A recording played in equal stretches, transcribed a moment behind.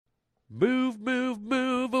Move, move,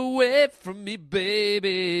 move away from me,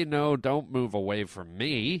 baby. No, don't move away from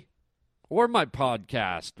me or my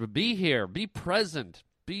podcast. But be here, be present,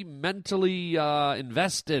 be mentally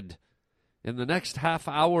invested in the next half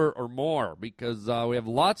hour or more because we have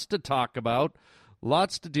lots to talk about,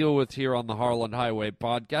 lots to deal with here on the Harland Highway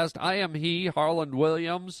podcast. I am he, Harland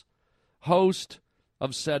Williams, host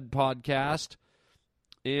of said podcast.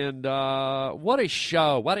 And what a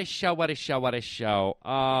show, what a show, what a show, what a show.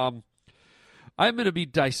 I'm going to be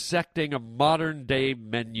dissecting a modern-day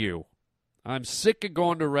menu. I'm sick of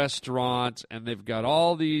going to restaurants, and they've got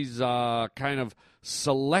all these kind of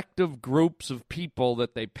selective groups of people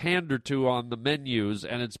that they pander to on the menus,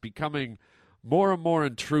 and it's becoming more and more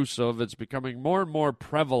intrusive. It's becoming more and more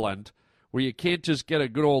prevalent, where you can't just get a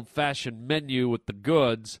good old-fashioned menu with the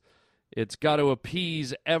goods. It's got to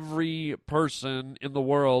appease every person in the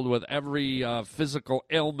world with every physical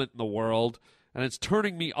ailment in the world, and it's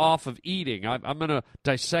turning me off of eating. I'm going to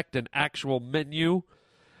dissect an actual menu.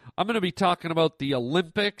 I'm going to be talking about the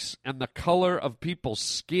Olympics and the color of people's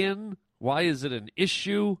skin. Why is it an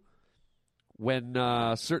issue when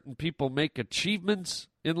certain people make achievements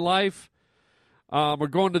in life? We're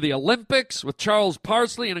going to the Olympics with Charles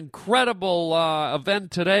Parsley, an incredible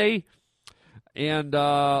event today. And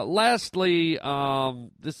lastly,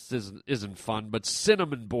 this isn't fun, but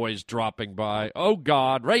Cinnamon Boys dropping by. Oh,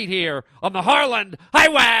 God, right here on the Harland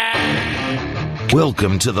Highway.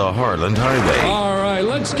 Welcome to the Harland Highway. All right,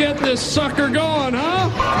 let's get this sucker going,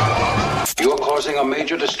 huh? You're causing a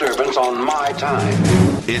major disturbance on my time.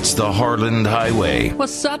 It's the Harland Highway.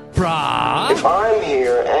 What's up, brah? If I'm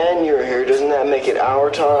here and you're here, doesn't that make it our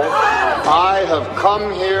time? I have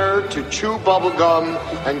come here to chew bubblegum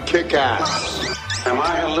and kick ass. Am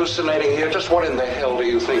I hallucinating here? Just what in the hell do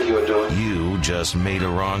you think you're doing? You just made a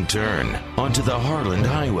wrong turn onto the Harland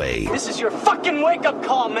Highway. This is your fucking wake-up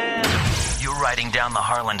call, man. You're riding down the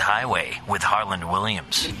Harland Highway with Harland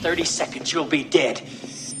Williams. In 30 seconds, you'll be dead.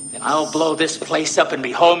 Then I'll blow this place up and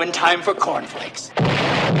be home in time for cornflakes.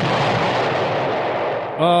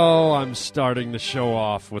 Oh, I'm starting the show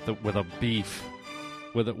off with a beef,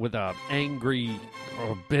 with a angry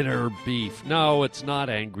or bitter beef. No, it's not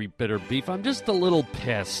angry, bitter beef. I'm just a little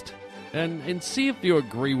pissed, and see if you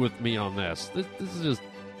agree with me on this. This is just,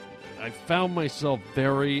 I found myself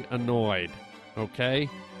very annoyed. Okay.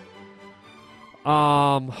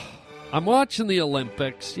 I'm watching the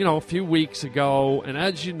Olympics, a few weeks ago, and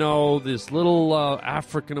as you know, this little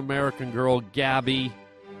African-American girl, Gabby,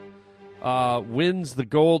 wins the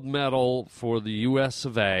gold medal for the U.S.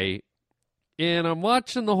 of A. And I'm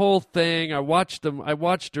watching the whole thing. I watched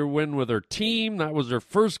her win with her team. That was her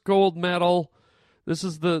first gold medal. This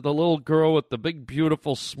is the little girl with the big,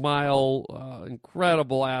 beautiful smile,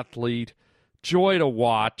 incredible athlete, joy to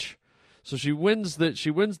watch. So she wins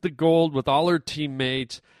the gold with all her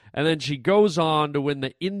teammates, and then she goes on to win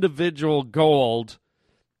the individual gold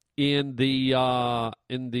in the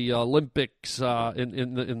Olympics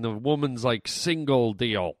in the women's single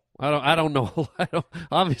deal. I don't know.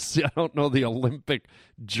 Obviously, I don't know the Olympic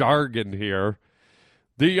jargon here.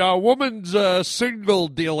 The women's single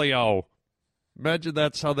dealio. Imagine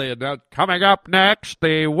that's how they announce. Coming up next,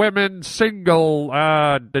 the women's single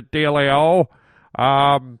dealio.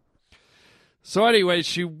 So anyway,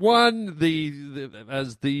 she won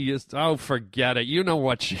forget it. You know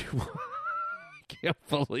what she won. I can't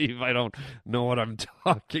believe I don't know what I'm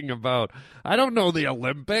talking about. I don't know the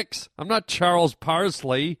Olympics. I'm not Charles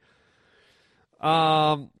Parsley.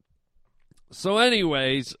 So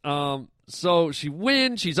anyways, so she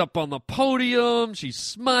wins. She's up on the podium. She's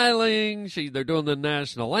smiling. They're doing the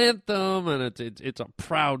national anthem, and it's a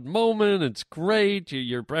proud moment. It's great.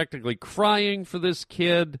 You're practically crying for this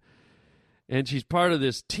kid. And she's part of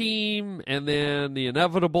this team, and then the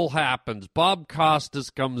inevitable happens. Bob Costas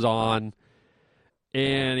comes on,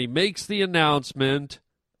 and he makes the announcement,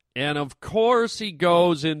 and of course he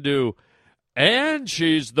goes into, and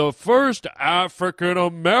she's the first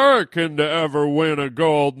African-American to ever win a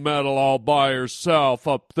gold medal all by herself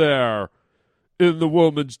up there in the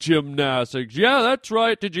women's gymnastics. Yeah, that's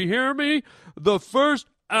right. Did you hear me? The first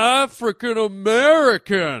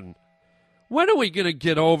African-American. When are we going to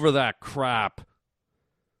get over that crap?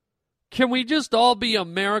 Can we just all be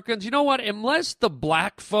Americans? You know what? Unless the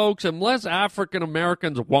black folks, unless African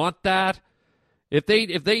Americans want that, if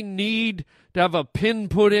they need to have a pin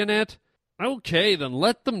put in it, okay, then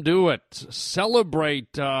let them do it.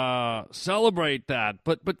 Celebrate that.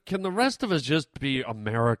 But can the rest of us just be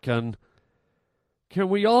American? Can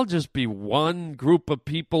we all just be one group of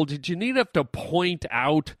people? Did you need to have to point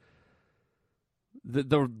out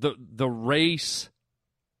the race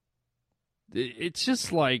it's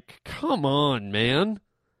just like, come on, man.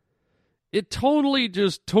 It totally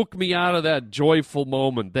just took me out of that joyful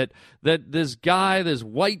moment that this guy, this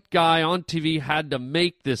white guy on TV had to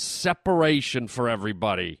make this separation for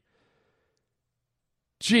everybody.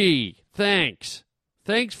 Gee, thanks.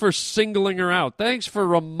 Thanks for singling her out. Thanks for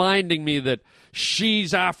reminding me that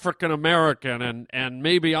she's African American and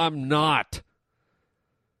maybe I'm not.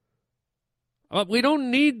 We don't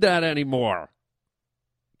need that anymore.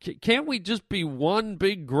 Can't we just be one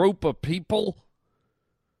big group of people?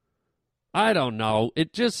 I don't know.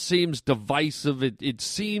 It just seems divisive. It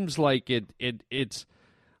seems like it's.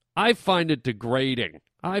 I find it degrading.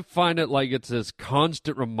 I find it like it's this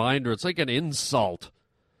constant reminder. It's like an insult.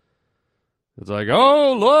 It's like,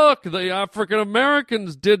 oh, look, the African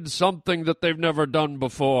Americans did something that they've never done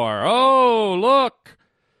before. Oh, look.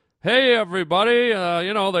 Hey, everybody,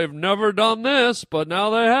 they've never done this, but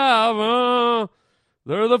now they have.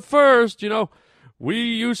 They're the first, We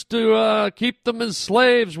used to keep them as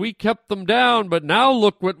slaves. We kept them down, but now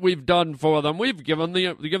look what we've done for them. We've given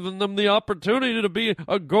them the opportunity to be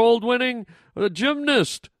a gold-winning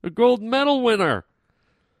gymnast, a gold medal winner.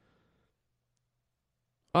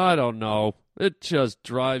 I don't know. It just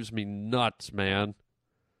drives me nuts, man.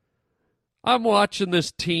 I'm watching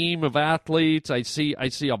this team of athletes. I see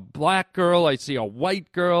a black girl. I see a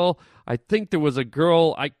white girl. I think there was a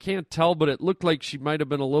girl, I can't tell, but it looked like she might have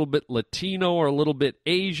been a little bit Latino or a little bit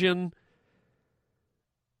Asian.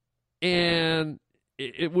 And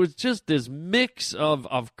it was just this mix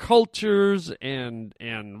of cultures and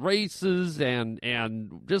races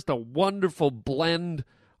and just a wonderful blend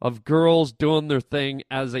of girls doing their thing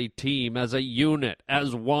as a team, as a unit,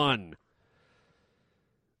 as one.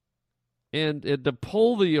 And to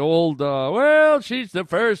pull the old, she's the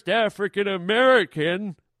first African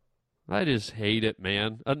American, I just hate it,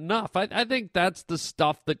 man. Enough. I think that's the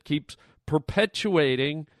stuff that keeps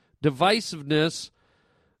perpetuating divisiveness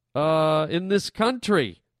in this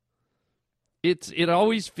country. It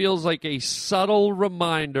always feels like a subtle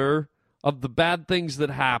reminder of the bad things that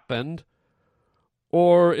happened,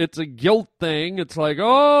 or it's a guilt thing. It's like,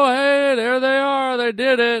 oh, hey, there they are, they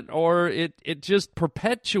did it. Or it just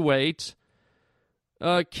perpetuates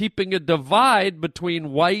keeping a divide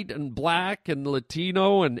between white and black and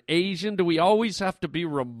Latino and Asian. Do we always have to be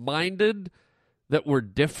reminded that we're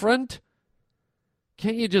different?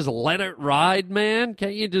 Can't you just let it ride, man?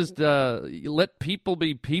 Can't you just let people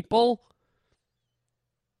be people?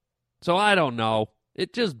 So I don't know.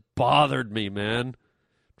 It just bothered me, man.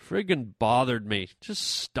 Friggin' bothered me. Just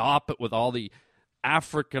stop it with all the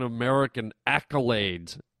African-American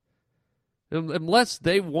accolades. Unless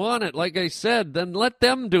they want it, like I said, then let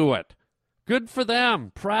them do it. Good for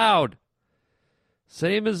them. Proud.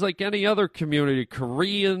 Same as like any other community,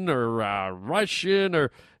 Korean or Russian,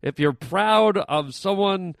 or if you're proud of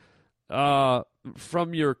someone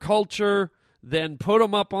from your culture, then put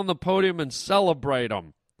them up on the podium and celebrate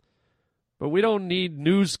them. But we don't need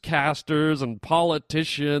newscasters and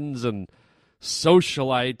politicians and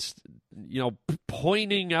socialites,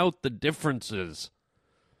 pointing out the differences.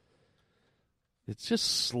 It's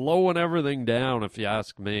just slowing everything down, if you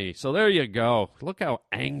ask me. So there you go. Look how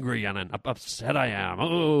angry and upset I am.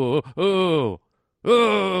 Oh.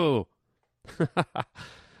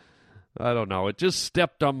 I don't know. It just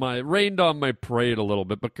rained on my parade a little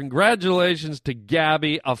bit. But congratulations to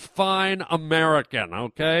Gabby, a fine American,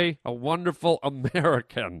 okay? A wonderful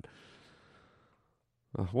American.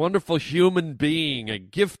 A wonderful human being, a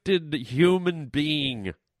gifted human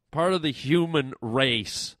being, part of the human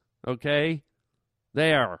race, okay?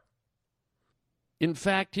 There. In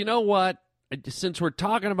fact, you know what? Since we're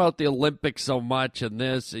talking about the Olympics so much and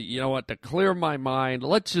this, you know what? To clear my mind,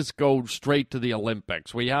 let's just go straight to the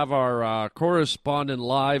Olympics. We have our correspondent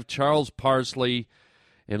live, Charles Parsley,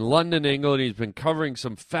 in London, England. He's been covering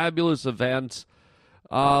some fabulous events.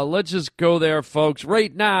 Let's just go there, folks.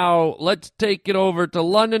 Right now, let's take it over to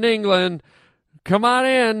London, England. Come on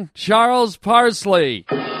in, Charles Parsley.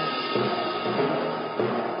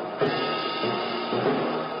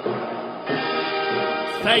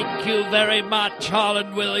 Thank you very much,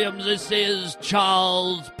 Harlan Williams. This is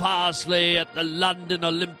Charles Parsley at the London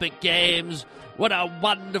Olympic Games. What a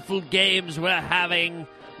wonderful games we're having.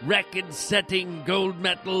 Record-setting gold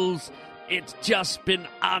medals. It's just been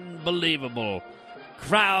unbelievable.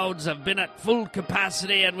 Crowds have been at full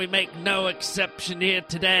capacity, and we make no exception here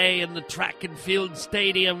today in the track and field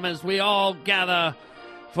stadium as we all gather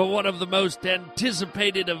for one of the most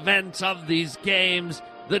anticipated events of these games,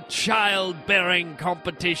 the childbearing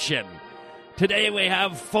competition. Today we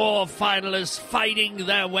have 4 finalists fighting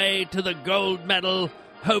their way to the gold medal.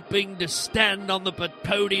 hoping to stand on the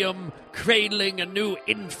podium, cradling a new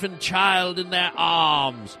infant child in their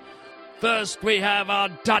arms. First, we have our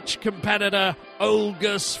Dutch competitor,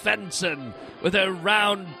 Olga Svensson, with her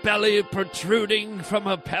round belly protruding from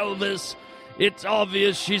her pelvis. It's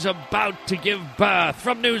obvious she's about to give birth.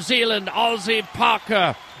 From New Zealand, Aussie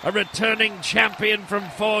Parker, a returning champion from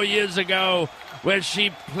 4 years ago, where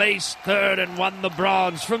she placed third and won the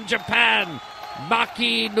bronze. From Japan,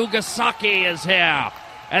 Maki Nugasaki is here.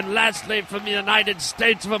 And lastly, from the United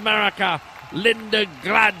States of America, Linda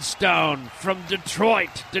Gladstone from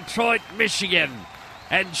Detroit, Michigan.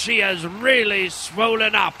 And she has really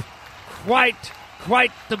swollen up. Quite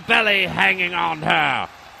the belly hanging on her.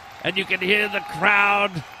 And you can hear the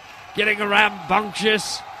crowd getting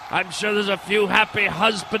rambunctious. I'm sure there's a few happy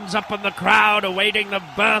husbands up in the crowd awaiting the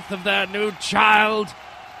birth of their new child.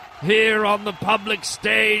 Here on the public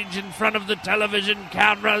stage in front of the television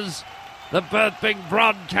cameras, the birth being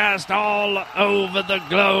broadcast all over the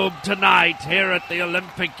globe tonight here at the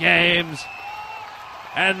Olympic Games.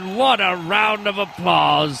 And what a round of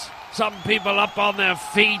applause. Some people up on their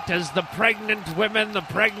feet as the pregnant women, the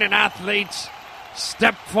pregnant athletes,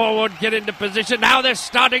 step forward, get into position. Now they're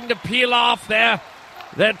starting to peel off their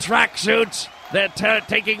tracksuits. They're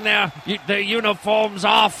taking their uniforms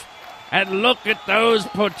off. And look at those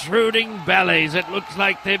protruding bellies. It looks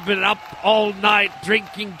like they've been up all night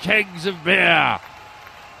drinking kegs of beer.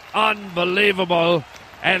 Unbelievable.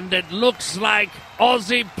 And it looks like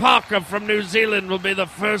Aussie Parker from New Zealand will be the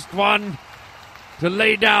first one to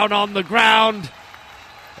lay down on the ground.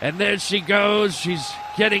 And there she goes. She's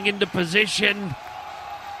getting into position.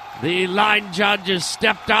 The line judge has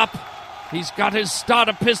stepped up. He's got his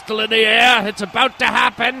starter pistol in the air. It's about to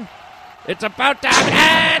happen. It's about to happen.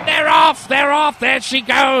 And they're off. There she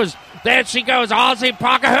goes. Aussie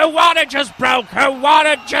Parker. Her water just broke.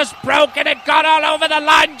 And it got all over the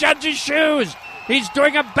line judge's shoes. He's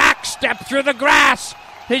doing a back step through the grass.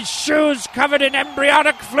 His shoes covered in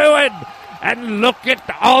embryonic fluid. And look at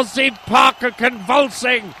Aussie Parker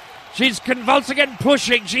convulsing. She's convulsing and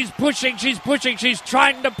pushing. She's pushing. She's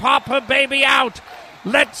trying to pop her baby out.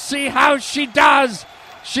 Let's see how she does.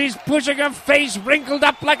 She's pushing, her face wrinkled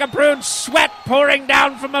up like a prune, sweat pouring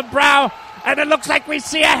down from her brow, and it looks like we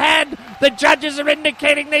see a head. The judges are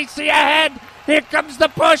indicating they see a head. Here comes the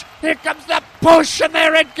push, and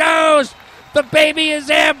there it goes. The baby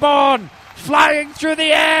is airborne, flying through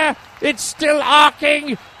the air. It's still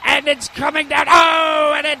arcing, and it's coming down.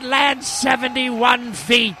 Oh, and it lands 71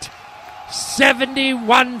 feet.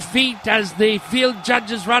 71 feet as the field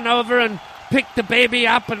judges run over and pick the baby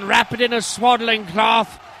up and wrap it in a swaddling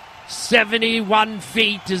cloth. 71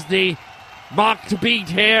 feet is the mark to beat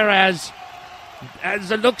here as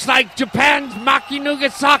it looks like Japan's Maki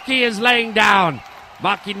Nugasaki is laying down.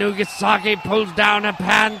 Maki Nugasaki pulls down her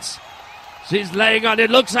pants. She's laying on. It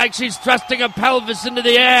looks like she's thrusting her pelvis into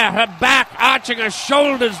the air. Her back arching, her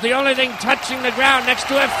shoulders, the only thing touching the ground next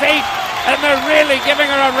to her feet. And they're really giving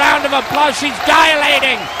her a round of applause. She's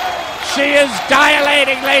dilating. She is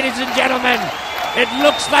dilating, ladies and gentlemen. It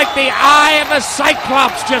looks like the eye of a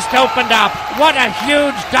cyclops just opened up. What a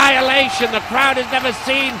huge dilation. The crowd has never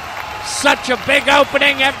seen such a big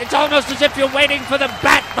opening. It's almost as if you're waiting for the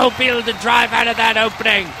Batmobile to drive out of that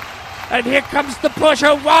opening. And here comes the push.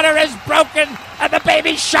 Her water is broken, and the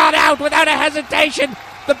baby shot out without a hesitation.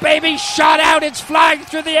 The baby shot out. It's flying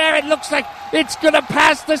through the air. It looks like it's going to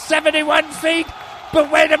pass the 71 feet.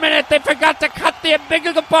 But wait a minute. They forgot to cut the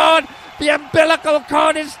umbilical cord. The umbilical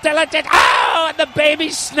cord is still attached. Oh, and the baby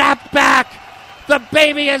snapped back. The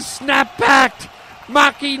baby has snapped back.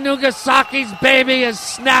 Maki Nugasaki's baby has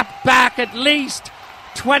snapped back at least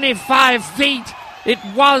 25 feet. It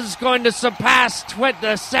was going to surpass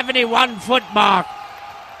the 71-foot mark,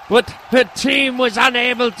 but her team was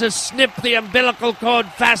unable to snip the umbilical cord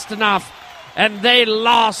fast enough, and they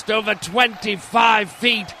lost over 25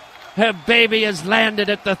 feet. Her baby has landed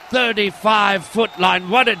at the 35-foot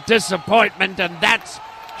line. What a disappointment, and that's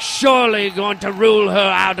surely going to rule her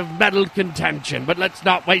out of medal contention. But let's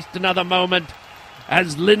not waste another moment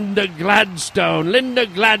as Linda Gladstone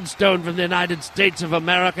from the United States of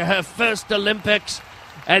America, her first Olympics,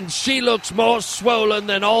 and she looks more swollen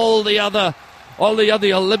than all the other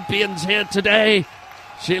Olympians here today.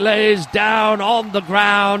 She lays down on the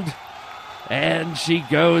ground, and she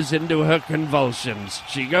goes into her convulsions.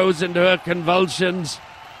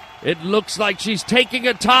 It looks like she's taking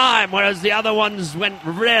her time, whereas the other ones went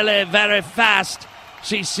really very fast.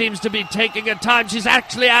 She seems to be taking her time. She's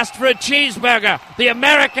actually asked for a cheeseburger. The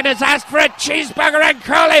American has asked for a cheeseburger and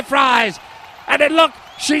curly fries. And look,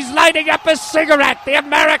 she's lighting up a cigarette. The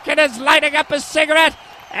American is lighting up a cigarette.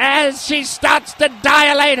 As she starts to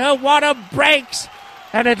dilate, her water breaks.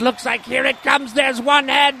 And it looks like here it comes. There's one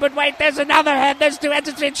head, but wait, there's another head. There's two heads.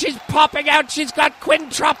 And she's popping out. She's got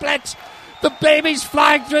quintuplets. The baby's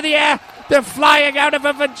flying through the air. They're flying out of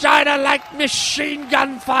her vagina like machine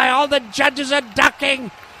gun fire. All the judges are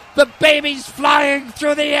ducking. The baby's flying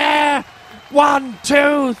through the air. 1,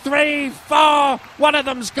 2, 3, 4. One of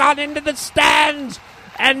them's gone into the stands.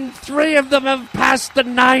 And 3 of them have passed the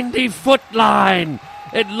 90-foot line.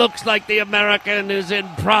 It looks like the American is in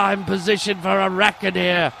prime position for a record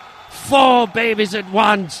here. 4 babies at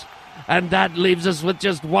once. And that leaves us with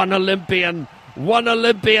just one Olympian. One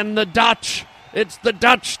Olympian, the Dutch. It's the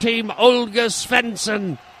Dutch team, Olga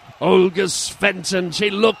Svensson. Olga Svensson, she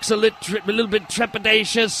looks a little bit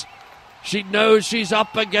trepidatious. She knows she's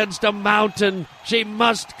up against a mountain. She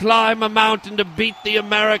must climb a mountain to beat the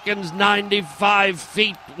Americans 95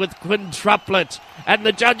 feet with quintuplets. And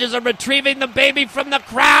the judges are retrieving the baby from the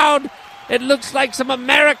crowd. It looks like some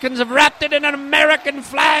Americans have wrapped it in an American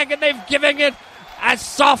flag and they've given it a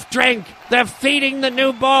soft drink. They're feeding the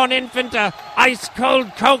newborn infant a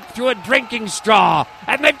ice-cold Coke through a drinking straw.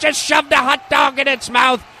 And they've just shoved a hot dog in its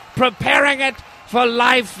mouth, preparing it for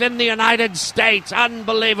life in the United States.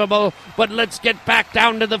 Unbelievable. But let's get back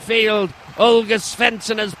down to the field. Olga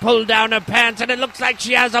Svensson has pulled down her pants, and it looks like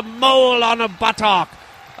she has a mole on her buttock.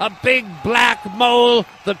 A big black mole.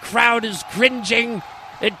 The crowd is cringing.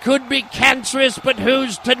 It could be cancerous, but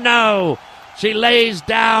who's to know? She lays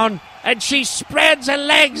down, and she spreads her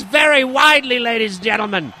legs very widely, ladies and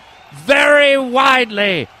gentlemen. Very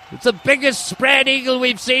widely. It's the biggest spread eagle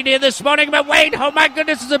we've seen here this morning. But wait, oh my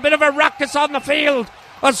goodness, there's a bit of a ruckus on the field.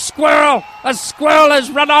 A squirrel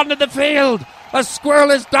has run onto the field. A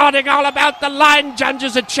squirrel is darting all about the line.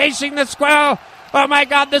 Judges are chasing the squirrel. Oh my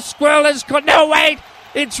God, the squirrel is... No, wait,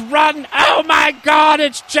 it's run. Oh my God,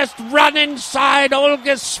 it's just run inside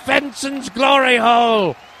Olga Svensson's glory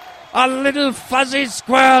hole. A little fuzzy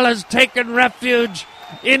squirrel has taken refuge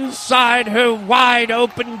inside her wide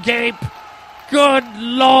open gape. Good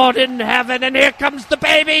Lord in heaven. And here comes the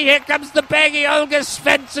baby. Here comes the baby. Olga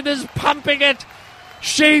Svensson is pumping it.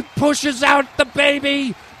 She pushes out the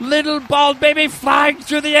baby. Little bald baby flying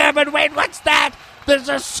through the air. But wait, what's that? There's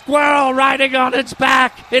a squirrel riding on its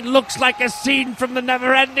back. It looks like a scene from the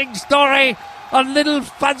never-ending story. A little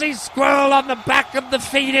fuzzy squirrel on the back of the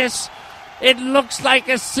fetus. It looks like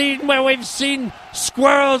a scene where we've seen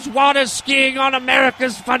squirrels water skiing on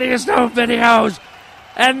America's Funniest Home Videos.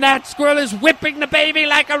 And that squirrel is whipping the baby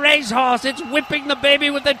like a racehorse. It's whipping the baby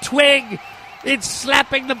with a twig. It's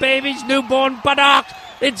slapping the baby's newborn buttock.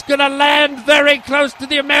 It's going to land very close to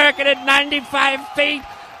the American at 95 feet.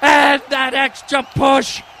 And that extra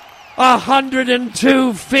push,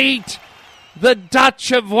 102 feet. The Dutch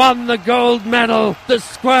have won the gold medal. The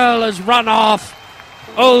squirrel has run off.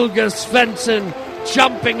 Olga Svensson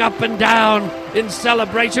jumping up and down in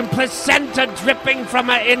celebration. Placenta dripping from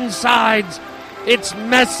her insides. It's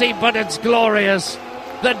messy, but it's glorious.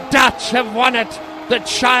 The Dutch have won it. The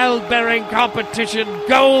childbearing competition.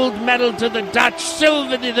 Gold medal to the Dutch.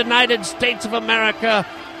 Silver to the United States of America.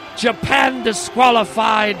 Japan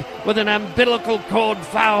disqualified with an umbilical cord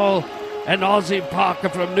foul. And Aussie Parker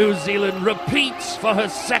from New Zealand repeats for her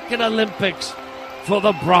second Olympics for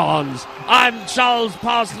the bronze. I'm Charles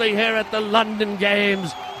Parsley here at the London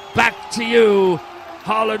Games. Back to you,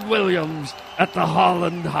 Harland Williams at the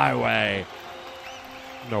Holland Highway.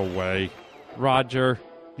 No way. Roger,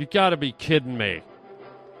 you gotta be kidding me.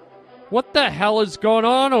 What the hell is going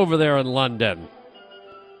on over there in London?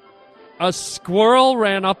 A squirrel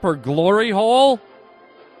ran up her glory hole?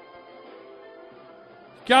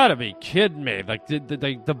 Gotta be kidding me. Like,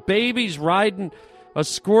 the baby's riding... A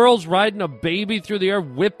squirrel's riding a baby through the air,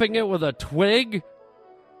 whipping it with a twig?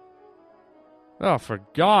 Oh, for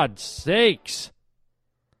God's sakes.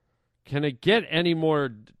 Can it get any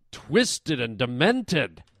more twisted and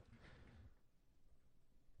demented?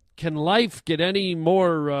 Can life get any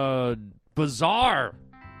more bizarre?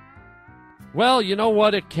 Well, you know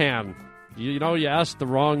what? It can. You asked the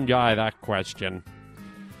wrong guy that question.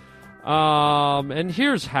 And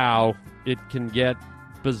here's how it can get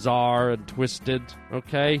bizarre and twisted,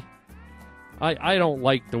 okay? I don't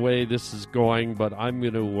like the way this is going, but I'm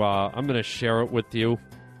gonna share it with you.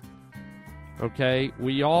 Okay?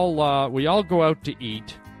 We all go out to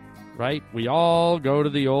eat, right? We all go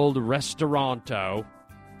to the old restauranto.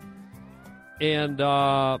 And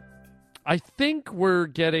I think we're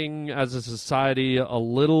getting, as a society, a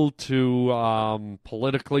little too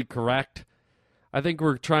politically correct. I think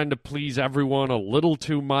we're trying to please everyone a little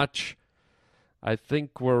too much. I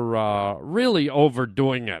think we're really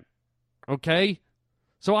overdoing it, okay?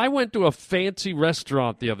 So I went to a fancy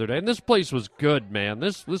restaurant the other day, and this place was good, man.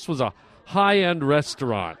 This was a high-end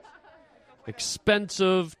restaurant.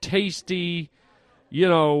 Expensive, tasty,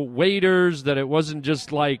 waiters that it wasn't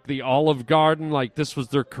just like the Olive Garden, like this was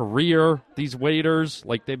their career, these waiters,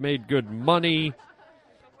 like they made good money.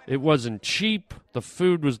 It wasn't cheap. The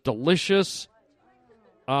food was delicious.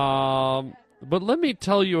 But let me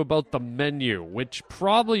tell you about the menu, which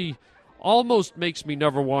probably almost makes me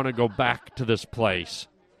never want to go back to this place.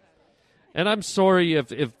 And I'm sorry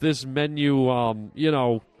if this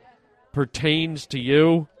menu, pertains to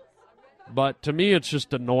you, but to me it's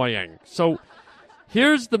just annoying. So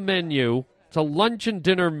here's the menu. It's a lunch and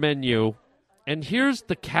dinner menu, and here's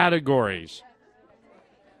the categories.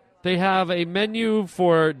 They have a menu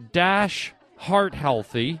for dash heart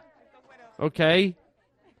healthy, okay?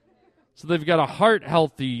 So they've got a heart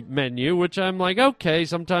healthy menu, which I'm like, okay,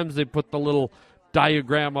 sometimes they put the little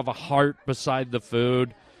diagram of a heart beside the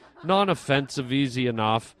food. Non-offensive, easy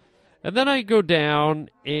enough. And then I go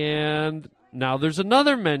down, and now there's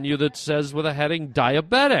another menu that says with a heading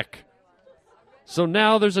diabetic. So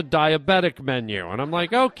now there's a diabetic menu, and I'm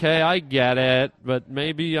like, okay, I get it, but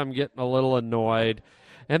maybe I'm getting a little annoyed.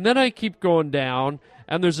 And then I keep going down,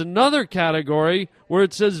 and there's another category where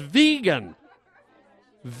it says vegan.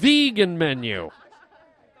 Vegan menu.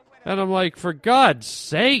 And I'm like, for God's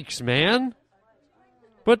sakes, man.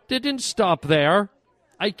 But it didn't stop there.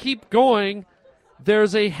 I keep going.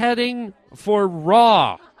 There's a heading for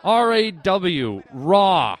raw. R-A-W.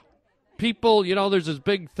 Raw. People, there's this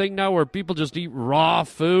big thing now where people just eat raw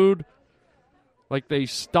food. Like they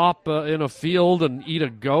stop in a field and eat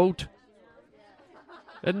a goat.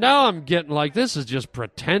 And now I'm getting like, this is just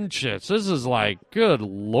pretentious. This is like, good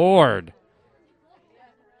Lord.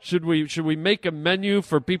 Should we make a menu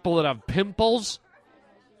for people that have pimples?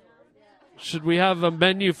 Should we have a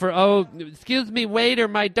menu for, excuse me, waiter,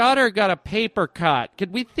 my daughter got a paper cut.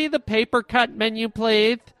 Could we see the paper cut menu,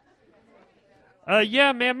 please?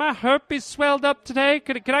 Yeah, man, my herpes swelled up today.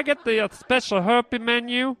 Could I get the special herpes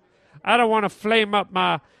menu? I don't want to flame up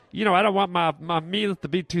my, I don't want my meals to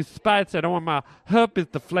be too spicy. I don't want my herpes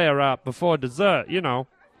to flare up before dessert,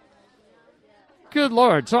 Good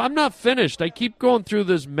Lord. So I'm not finished. I keep going through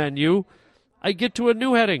this menu. I get to a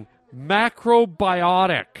new heading,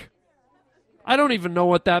 macrobiotic. I don't even know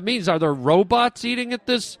what that means. Are there robots eating at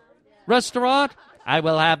this restaurant? I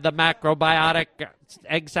will have the macrobiotic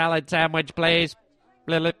egg salad sandwich, please.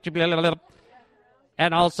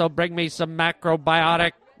 And also bring me some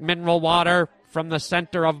macrobiotic mineral water from the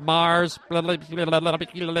center of Mars. I'm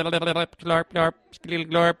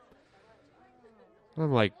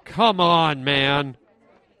like, come on, man.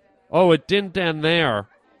 Oh, it didn't end there.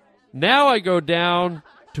 Now I go down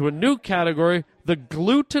to a new category, the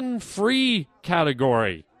gluten-free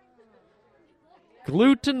category.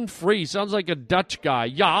 Gluten-free. Sounds like a Dutch guy.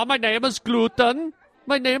 Yeah, my name is Gluten.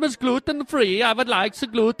 My name is gluten-free. I would like the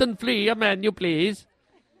gluten-free menu, please.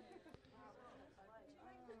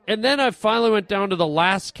 And then I finally went down to the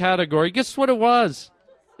last category. Guess what it was?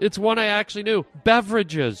 It's one I actually knew.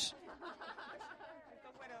 Beverages.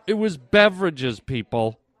 It was beverages,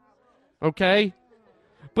 people. Okay?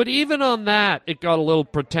 But even on that, it got a little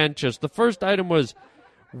pretentious. The first item was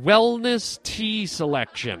wellness tea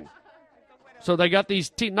selection. So they got these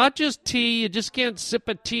tea, not just tea, you just can't sip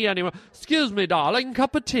a tea anymore. Excuse me, darling,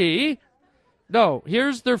 cup of tea? No,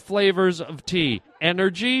 here's their flavors of tea.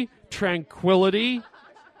 Energy, tranquility,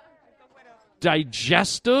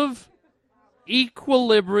 digestive,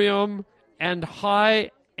 equilibrium, and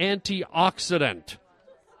high antioxidant.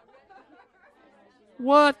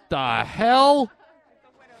 What the hell?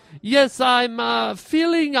 Yes, I'm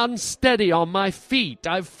feeling unsteady on my feet.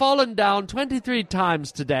 I've fallen down 23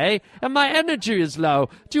 times today, and my energy is low.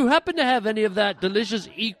 Do you happen to have any of that delicious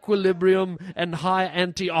equilibrium and high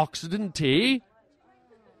antioxidant tea?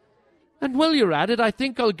 And while you're at it, I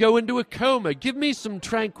think I'll go into a coma. Give me some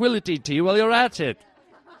tranquility tea while you're at it.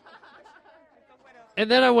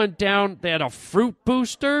 And then I went down, they had a fruit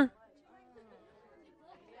booster.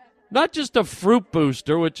 Not just a fruit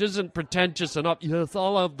booster, which isn't pretentious enough. Yes,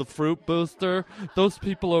 I'll have the fruit booster. Those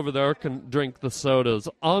people over there can drink the sodas.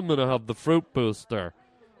 I'm going to have the fruit booster.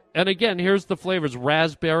 And again, here's the flavors.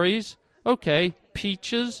 Raspberries, okay.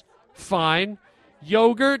 Peaches, fine.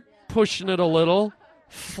 Yogurt, pushing it a little.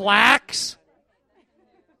 Flax?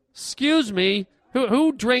 Excuse me,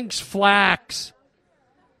 who drinks flax?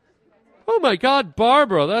 Oh, my God,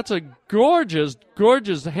 Barbara, that's a gorgeous,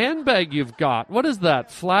 gorgeous handbag you've got. What is that,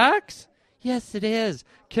 flax? Yes, it is.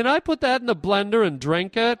 Can I put that in the blender and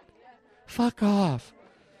drink it? Fuck off.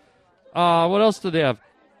 What else do they have?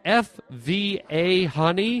 FVA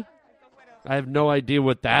honey? I have no idea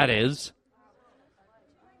what that is.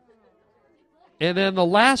 And then the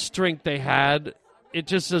last drink they had, it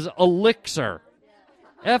just says elixir.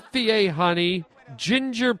 FVA honey,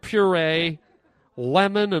 ginger puree,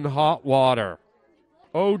 lemon, and hot water.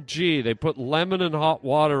 Oh, gee, they put lemon and hot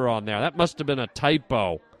water on there. That must have been a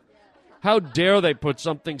typo. How dare they put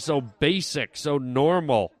something so basic, so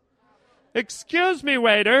normal? Excuse me,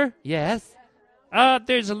 waiter. Yes?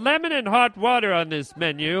 There's lemon and hot water on this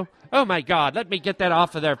menu. Oh, my God. Let me get that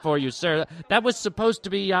off of there for you, sir. That was supposed to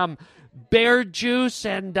be bear juice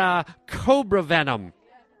and cobra venom.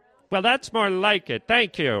 Well, that's more like it.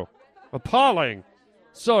 Thank you. Appalling.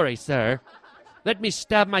 Sorry, sir. Let me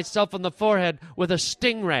stab myself on the forehead with a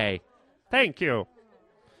stingray. Thank you.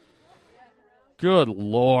 Good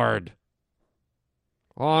Lord.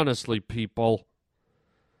 Honestly, people.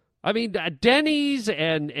 I mean, Denny's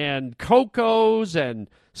and Coco's and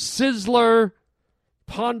Sizzler,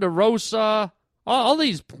 Ponderosa, all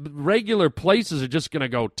these regular places are just going to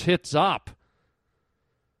go tits up.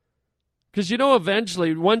 Because,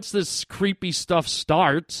 eventually, once this creepy stuff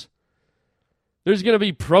starts, there's going to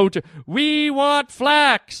be protest. We want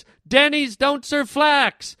flax. Denny's don't serve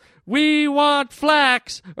flax. We want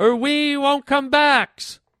flax or we won't come back.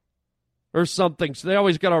 Or something. So they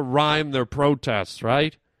always got to rhyme their protests,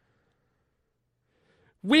 right?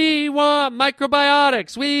 We want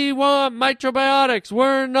microbiotics. We want microbiotics.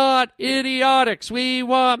 We're not idiotics. We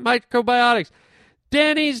want microbiotics.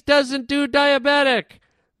 Denny's doesn't do diabetic.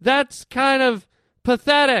 That's kind of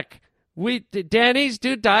pathetic. Denny's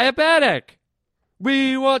do diabetic.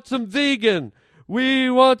 We want some vegan. We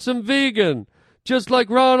want some vegan. Just like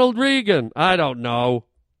Ronald Reagan. I don't know.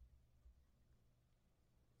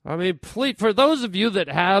 I mean, please, for those of you that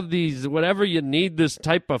have these, whatever you need this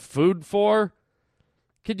type of food for,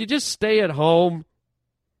 could you just stay at home?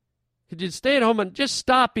 Could you stay at home and just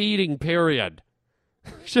stop eating, period?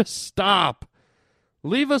 Just stop.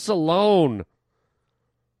 Leave us alone.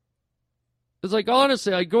 It's like,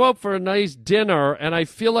 honestly, I go out for a nice dinner, and I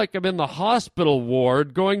feel like I'm in the hospital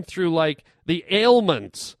ward going through, like, the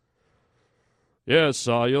ailments. Yes,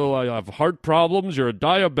 you'll have heart problems, you're a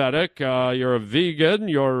diabetic, you're a vegan,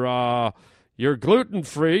 you're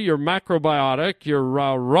gluten-free, you're macrobiotic, you're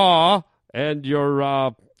raw, and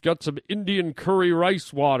you're got some Indian curry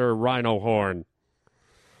rice water, rhino horn.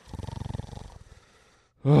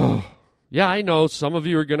 Yeah, I know some of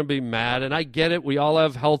you are going to be mad, and I get it. We all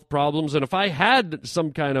have health problems, and if I had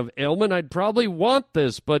some kind of ailment, I'd probably want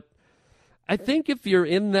this, but I think if you're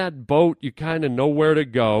in that boat, you kind of know where to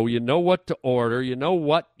go. You know what to order. You know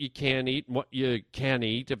what you can eat and what you can't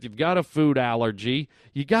eat. If you've got a food allergy,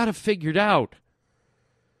 you got to figure it out.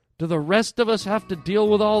 Do the rest of us have to deal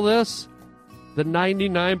with all this? The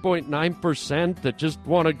 99.9% that just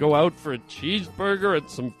want to go out for a cheeseburger and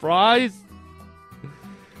some fries?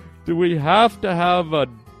 Do we have to have a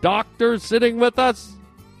doctor sitting with us?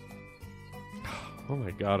 Oh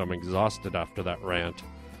my God, I'm exhausted after that rant.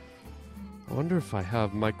 I wonder if I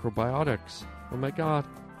have microbiotics. Oh my God.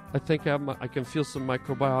 I think I can feel some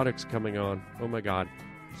microbiotics coming on. Oh my God.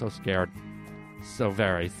 I'm so scared. So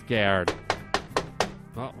very scared.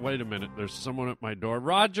 Oh, wait a minute. There's someone at my door.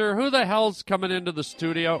 Roger, who the hell's coming into the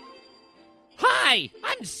studio? Hi,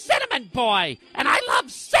 I'm Cinnamon Boy, and I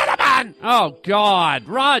love cinnamon! Oh, God.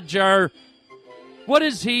 Roger. What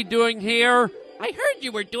is he doing here? I heard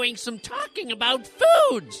you were doing some talking about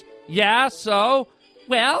foods. Yeah, so?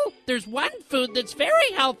 Well, there's one food that's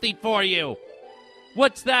very healthy for you.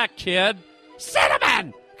 What's that, kid?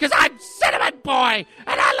 Cinnamon! Because I'm Cinnamon Boy,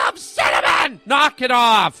 and I love cinnamon! Knock it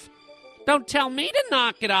off! Don't tell me to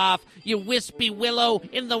knock it off, you wispy willow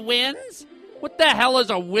in the winds. What the hell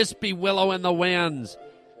is a wispy willow in the winds?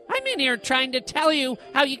 I'm in here trying to tell you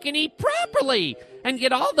how you can eat properly and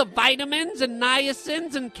get all the vitamins and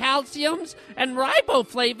niacins and calciums and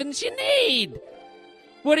riboflavins you need.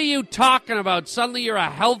 What are you talking about? Suddenly you're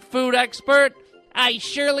a health food expert? I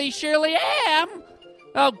surely am.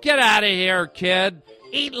 Oh, get out of here, kid.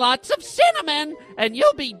 Eat lots of cinnamon, and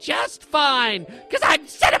you'll be just fine. Because I'm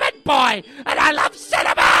Cinnamon Boy, and I love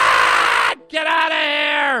cinnamon! Get out of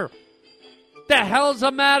here! The hell's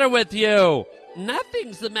the matter with you?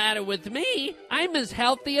 Nothing's the matter with me. I'm as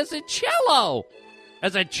healthy as a cello.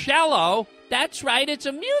 As a cello? That's right, it's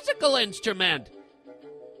a musical instrument.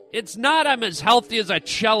 It's not I'm as healthy as a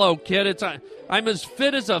cello, kid. I'm as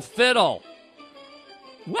fit as a fiddle.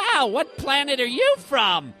 Wow, what planet are you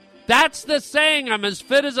from? That's the saying, I'm as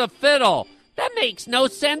fit as a fiddle. That makes no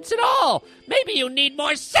sense at all. Maybe you need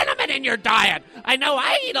more cinnamon in your diet. I know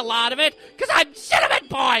I eat a lot of it because I'm Cinnamon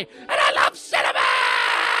Boy, and I love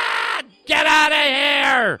cinnamon! Get out of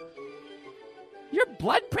here! Your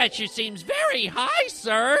blood pressure seems very high,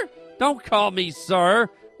 sir. Don't call me sir.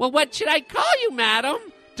 Well, what should I call you, madam?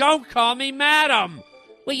 Don't call me madam.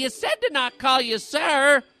 Well, you said to not call you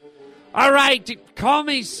sir. All right, call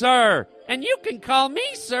me sir. And you can call me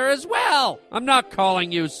sir as well. I'm not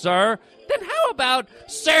calling you sir. Then how about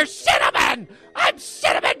Sir Cinnamon? I'm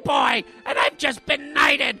Cinnamon Boy, and I've just been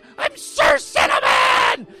knighted. I'm Sir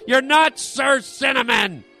Cinnamon! You're not Sir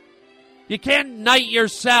Cinnamon. You can't knight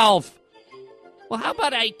yourself. Well, how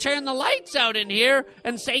about I turn the lights out in here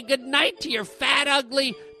and say goodnight to your fat,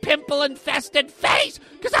 ugly, pimple-infested face?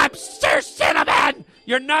 Because I'm Sir Cinnamon!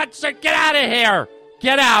 You're not Sir... Get out of here!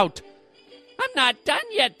 Get out! I'm not done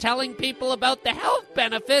yet telling people about the health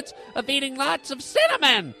benefits of eating lots of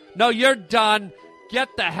cinnamon. No, you're done.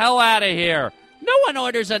 Get the hell out of here. No one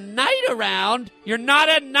orders a knight around. You're not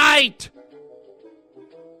a knight.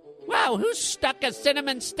 Wow, who stuck a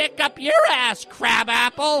cinnamon stick up your ass,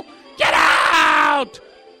 crabapple? Get out!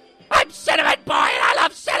 I'm Cinnamon Boy and I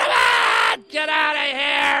love cinnamon! Get out of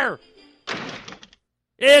here!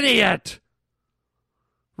 Idiot!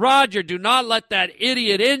 Roger, do not let that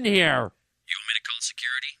idiot in here. You want me to call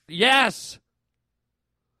security? Yes.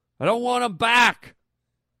 I don't want him back.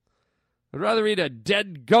 I'd rather eat a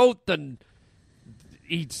dead goat than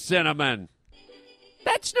eat cinnamon.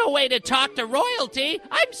 That's no way to talk to royalty.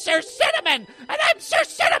 I'm Sir Cinnamon, and I'm Sir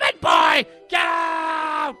Cinnamon Boy. Get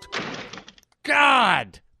out!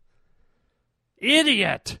 God.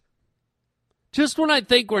 Idiot. Just when I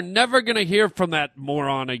think we're never going to hear from that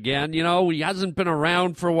moron again, you know, he hasn't been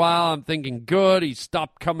around for a while. I'm thinking, good, he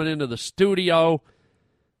stopped coming into the studio.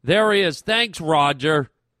 There he is. Thanks, Roger.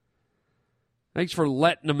 Thanks for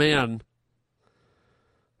letting him in.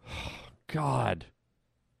 God.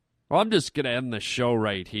 Well, I'm just going to end the show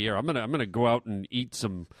right here. I'm gonna go out and eat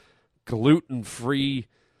some gluten-free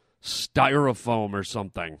styrofoam or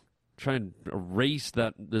something. Try and erase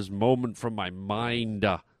this moment from my mind.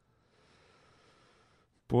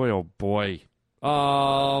 Boy, oh boy.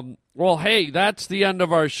 Well, hey, that's the end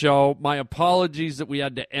of our show. My apologies that we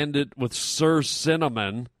had to end it with Sir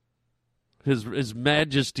Cinnamon. His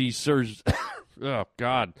Majesty Sir... oh,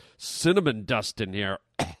 God. Cinnamon dust in here.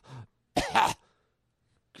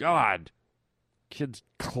 God. Kid's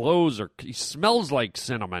clothes he smells like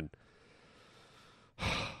cinnamon.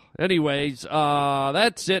 Anyways,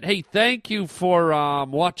 that's it. Hey, thank you for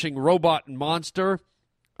watching Robot and Monster.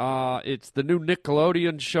 It's the new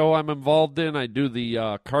Nickelodeon show I'm involved in. I do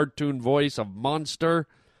the cartoon voice of Monster.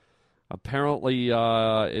 Apparently,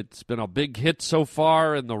 it's been a big hit so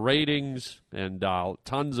far in the ratings, and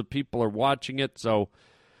tons of people are watching it. So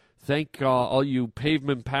thank all you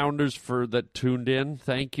pavement pounders that tuned in.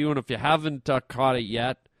 Thank you. And if you haven't caught it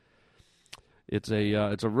yet, it's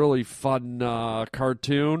a really fun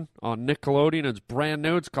cartoon on Nickelodeon. It's brand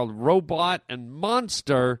new. It's called Robot and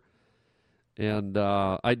Monster. And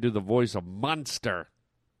I do the voice of Monster.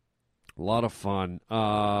 A lot of fun.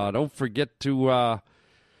 Don't forget to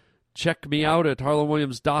check me out at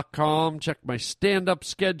harlanwilliams.com. Check my stand-up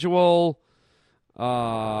schedule.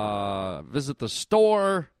 Visit the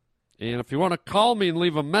store. And if you want to call me and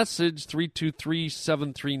leave a message,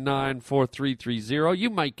 323-739-4330. You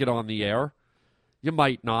might get on the air. You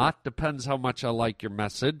might not. Depends how much I like your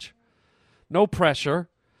message. No pressure.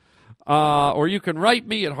 Or you can write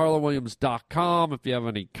me at harlanwilliams.com if you have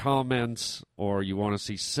any comments or you want to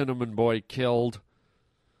see Cinnamon Boy killed.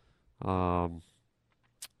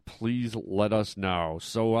 Please let us know.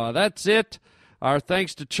 So that's it. Our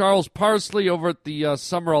thanks to Charles Parsley over at the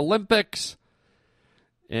Summer Olympics.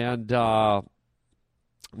 And no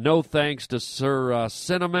thanks to Sir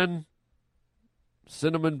Cinnamon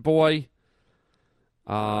Boy.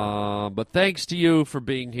 But thanks to you for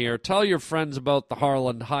being here. Tell your friends about the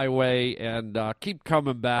Harland Highway and keep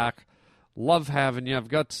coming back. Love having you. I've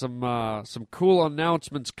got some cool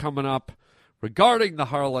announcements coming up regarding the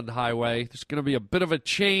Harland Highway. There's going to be a bit of a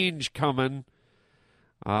change coming.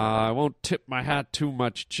 I won't tip my hat too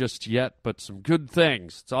much just yet, but some good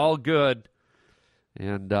things. It's all good.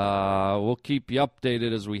 And we'll keep you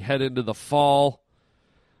updated as we head into the fall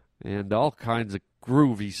and all kinds of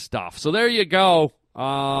groovy stuff. So there you go.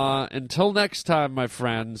 Until next time, my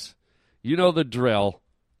friends, you know the drill.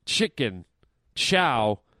 Chicken,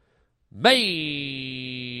 chow, Maine,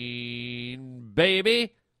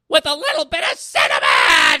 baby, with a little bit of cinnamon!